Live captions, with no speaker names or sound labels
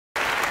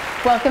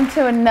Welcome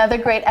to another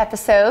great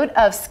episode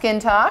of Skin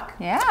Talk.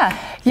 Yeah.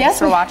 Thanks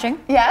for watching.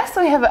 Yes,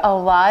 we have a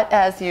lot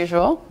as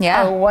usual.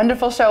 Yeah. A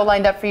wonderful show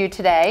lined up for you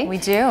today. We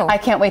do. I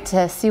can't wait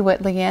to see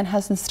what Leanne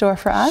has in store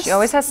for us. She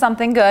always has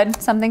something good,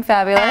 something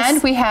fabulous.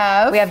 And we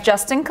have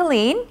Justin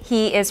Colleen.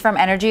 He is from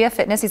Energy of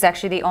Fitness. He's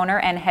actually the owner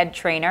and head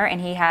trainer, and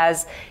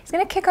he's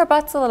going to kick our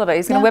butts a little bit.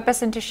 He's going to whip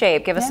us into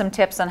shape, give us some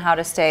tips on how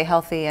to stay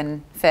healthy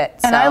and fit.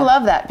 And I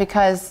love that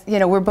because, you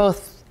know, we're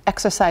both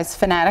exercise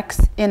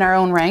fanatics in our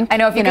own rank. I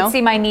know, if you could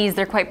see my knees,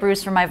 they're quite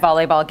bruised from my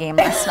volleyball game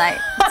last night.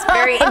 It's a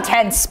very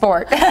intense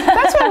sport.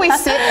 That's why we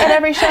sit at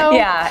every show.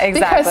 Yeah,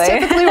 exactly. Because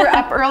typically we're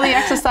up early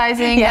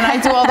exercising and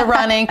I do all the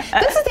running.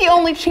 This is the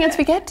only chance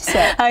we get to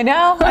sit. I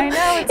know.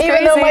 It's Even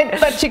crazy. though my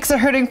butt cheeks are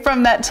hurting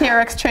from that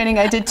TRX training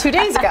I did 2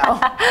 days ago.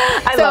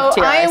 I love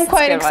TRX. I am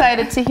quite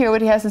excited to hear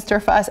what he has in store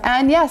for us.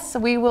 And yes,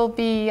 we will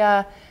be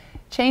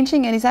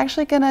changing, and he's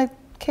actually going to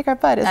kick our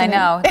butt, isn't he? I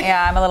know.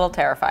 Yeah, I'm a little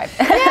terrified.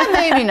 Yeah,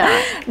 maybe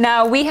not.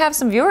 Now, we have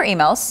some viewer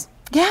emails.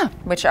 Yeah.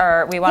 Which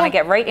we want to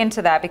get right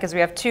into that because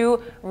we have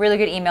 2 really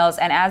good emails.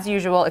 And as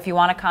usual, if you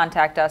want to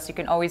contact us, you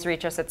can always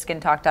reach us at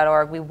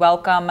skintalk.org. We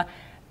welcome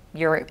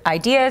your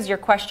ideas, your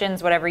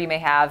questions, whatever you may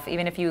have.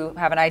 Even if you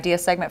have an idea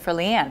segment for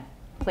Leanne,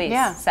 please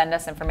send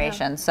us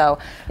information. So,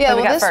 yeah,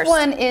 well, this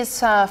one is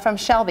from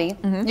Shelby.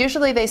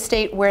 Usually they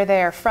state where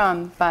they're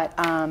from, but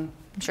I'm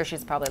sure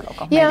she's probably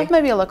local. Yeah,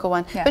 maybe a local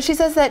one. Yeah. But she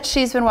says that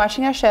she's been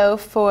watching our show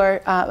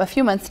for a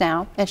few months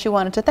now, and she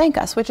wanted to thank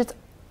us, which is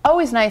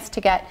always nice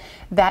to get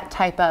that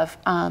type of,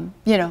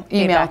 email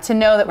feedback, to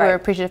know that we're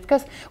appreciative,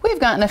 because we've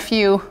gotten a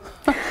few,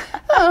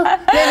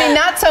 maybe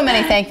not so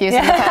many thank yous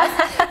in the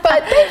past,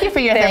 but thank you for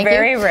your thank you. They're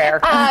very rare.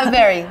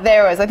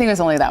 I think it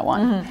was only that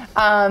one.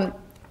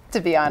 To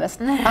be honest.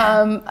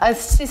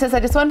 She says, I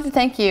just wanted to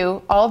thank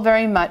you all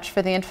very much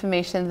for the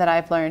information that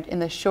I've learned in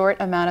the short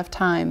amount of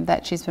time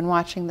that she's been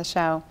watching the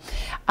show.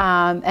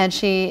 And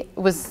she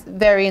was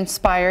very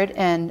inspired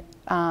and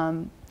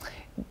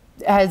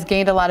has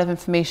gained a lot of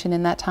information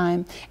in that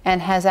time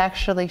and has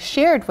actually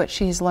shared what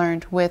she's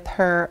learned with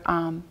her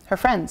her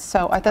friends.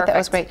 So I thought that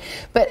was great.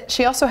 But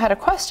she also had a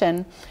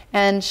question,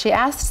 and she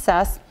asked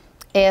us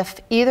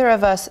if either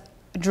of us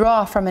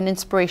draw from an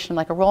inspiration,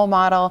 like a role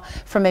model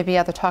from maybe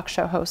other talk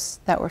show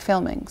hosts that we're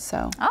filming.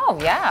 So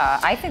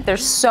I think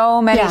there's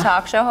so many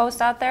talk show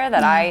hosts out there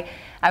that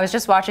I was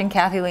just watching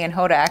Kathy Lee and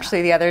Hoda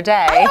actually the other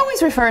day. I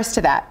always refers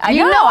to that. I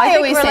know I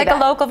think we're like a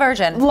local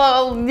version.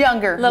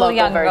 Younger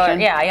version.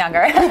 Yeah,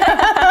 younger.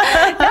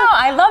 No,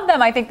 I love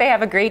them. I think they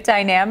have a great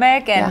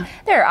dynamic, and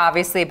they're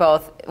obviously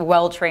both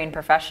well-trained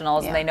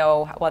professionals, and they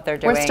know what they're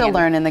doing. We're still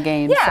learning the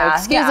game, so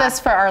excuse us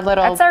for our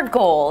little... That's our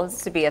goal,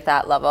 is to be at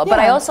that level. But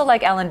I also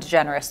like Ellen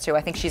DeGeneres, too.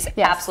 I think she's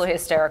absolutely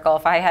hysterical.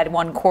 If I had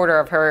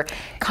 1/4 of her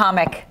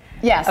comic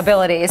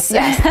abilities.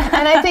 Yes.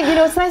 And I think,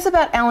 what's nice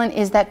about Ellen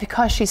is that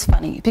because she's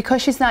funny,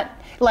 because she's not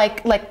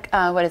like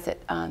what is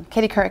it,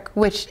 Katie Couric,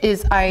 which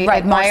is, I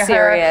admire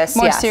her,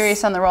 more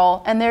serious on the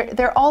role, and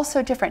they're all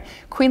so different.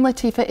 Queen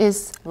Latifah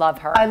is... Love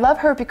her. I love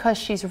her because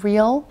she's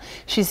real,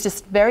 she's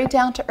just very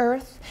down to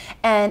earth,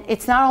 and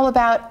it's not all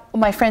about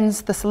my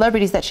friends, the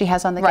celebrities that she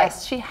has on the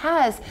guests. She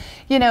has,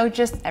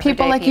 just everyday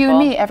people like you and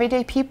me,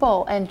 everyday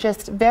people, and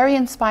just very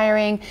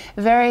inspiring,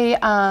 very,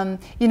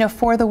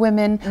 for the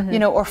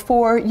women, or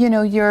for,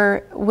 your,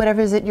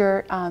 whatever is it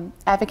you're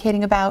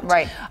advocating about.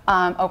 Right.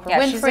 Oprah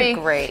Winfrey. She's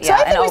great. So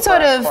I think we Oprah,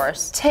 sort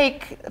of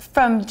take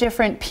from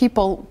different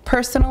people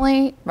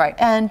personally,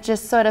 and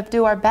just sort of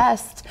do our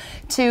best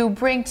to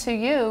bring to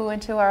you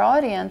and to our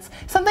audience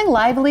something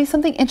lively,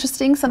 something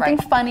interesting, something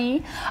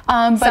funny.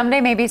 But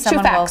someday maybe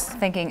someone will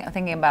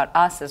thinking about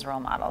us as role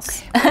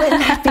models. Wouldn't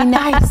that be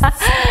nice?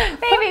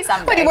 Maybe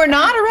someday. But we're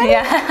not already.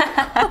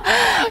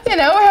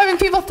 Yeah. We're having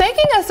people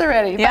thanking us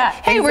already. Yeah,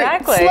 but, hey, we're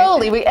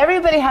slowly.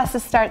 Everybody has to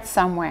start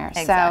somewhere.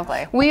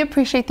 Exactly. So we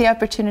appreciate the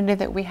opportunity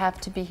that we have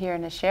to be here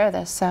and to share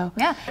this. So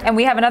yeah, and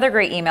we have another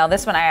great email.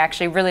 This one I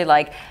actually really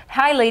like.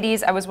 Hi,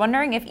 ladies. I was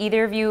wondering if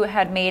either of you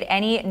had made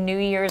any New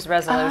Year's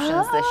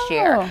resolutions this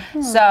year.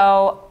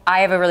 So I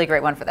have a really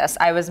great one for this.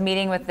 I was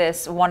meeting with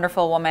this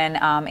wonderful woman,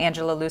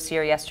 Angela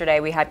Lucier, yesterday.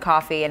 We had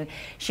coffee, and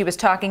she was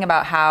talking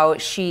about how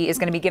she is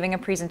going to be giving a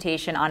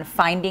presentation on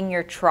finding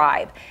your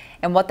tribe.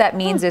 And what that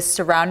means is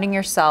surrounding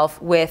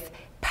yourself with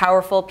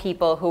powerful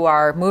people who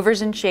are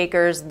movers and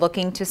shakers,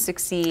 looking to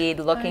succeed,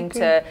 looking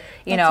to,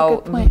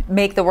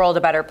 make the world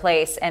a better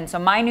place. And so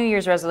my New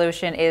Year's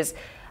resolution is,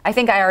 I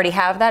think I already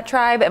have that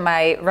tribe, and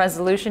my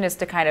resolution is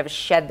to kind of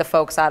shed the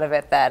folks out of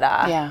it that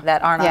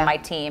that aren't on my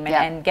team,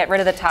 and get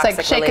rid of the toxic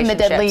relationships. It's like shaking the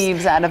dead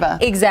leaves out of a...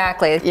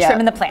 Exactly,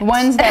 trimming the plants.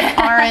 Ones that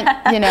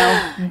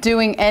aren't,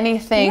 doing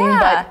anything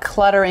but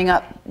cluttering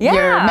up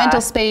your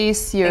mental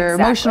space, your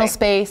emotional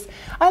space.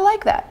 I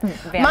like that.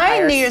 My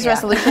New Year's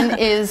resolution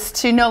is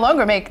to no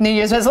longer make New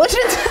Year's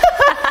resolutions.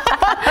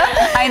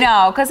 I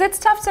know, because it's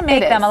tough to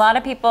make them. A lot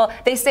of people,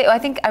 they say, I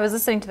think I was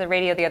listening to the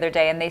radio the other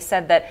day, and they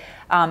said that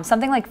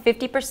something like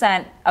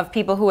 50% of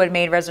people who had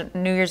made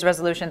New Year's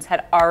resolutions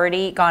had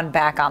already gone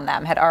back on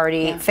them, had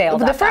already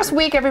failed. The first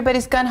week,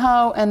 everybody's gun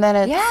ho, and then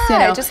it's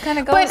it just kind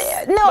of goes.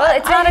 But no, well,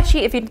 it's not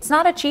if it's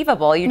not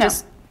achievable, you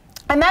just.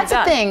 And that's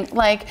the thing,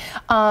 like,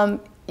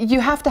 you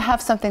have to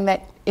have something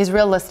that is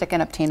realistic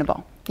and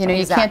obtainable. You know,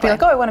 you can't be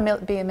like, oh, I want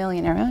to be a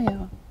millionaire. Oh,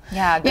 yeah.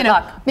 Yeah, good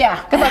luck.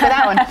 Yeah, good luck with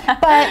that one.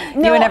 But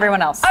no, you and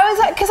everyone else.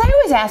 Because I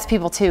always ask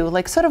people too,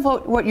 like sort of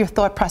what your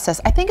thought process.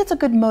 I think it's a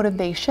good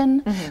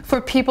motivation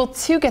for people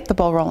to get the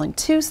ball rolling,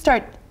 to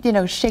start, you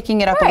know,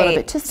 shaking it up a little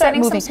bit, to start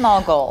setting moving. some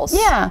small goals.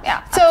 Yeah,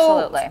 so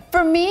absolutely.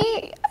 For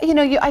me, you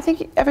know, I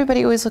think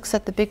everybody always looks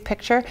at the big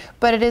picture,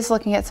 but it is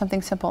looking at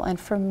something simple. And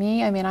for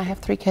me, I mean, I have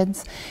 3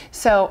 kids,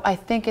 so I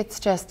think it's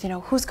just, you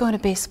know, who's going to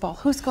baseball,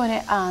 who's going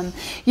to,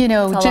 you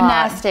know,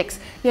 gymnastics,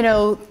 you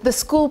know, the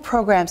school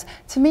programs.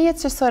 To me,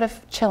 it's just sort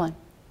of chilling.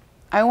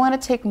 I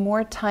want to take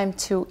more time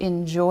to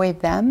enjoy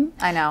them.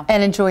 I know.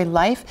 And enjoy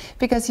life,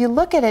 because you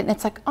look at it and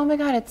it's like, oh my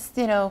God, it's,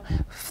 you know,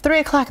 3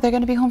 o'clock, they're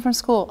going to be home from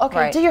school.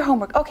 Okay, do your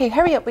homework. Okay,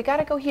 hurry up, we got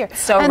to go here.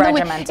 So and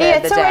regimented. Yeah,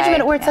 it's so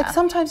regimented where it's like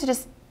sometimes you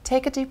just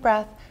take a deep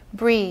breath,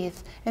 breathe,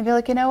 and be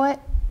like, you know what?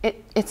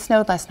 It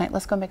snowed last night.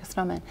 Let's go make a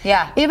snowman.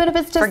 Yeah. Even if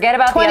it's just forget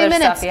about 20 the other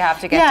minutes. stuff you have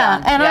to get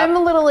done. And I'm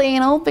a little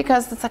anal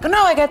because it's like, oh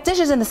no, I got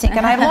dishes in the sink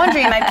and I have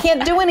laundry and I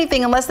can't do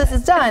anything unless this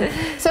is done.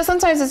 So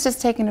sometimes it's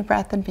just taking a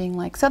breath and being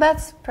like, so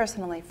that's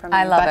personally for me.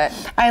 I love it.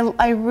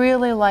 I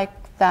really like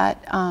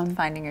that.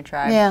 Finding your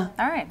tribe. Yeah.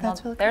 All right. Well,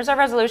 really there's our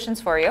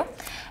resolutions for you.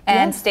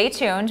 And stay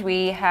tuned.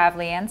 We have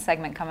Leanne's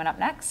segment coming up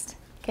next.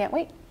 Can't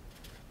wait.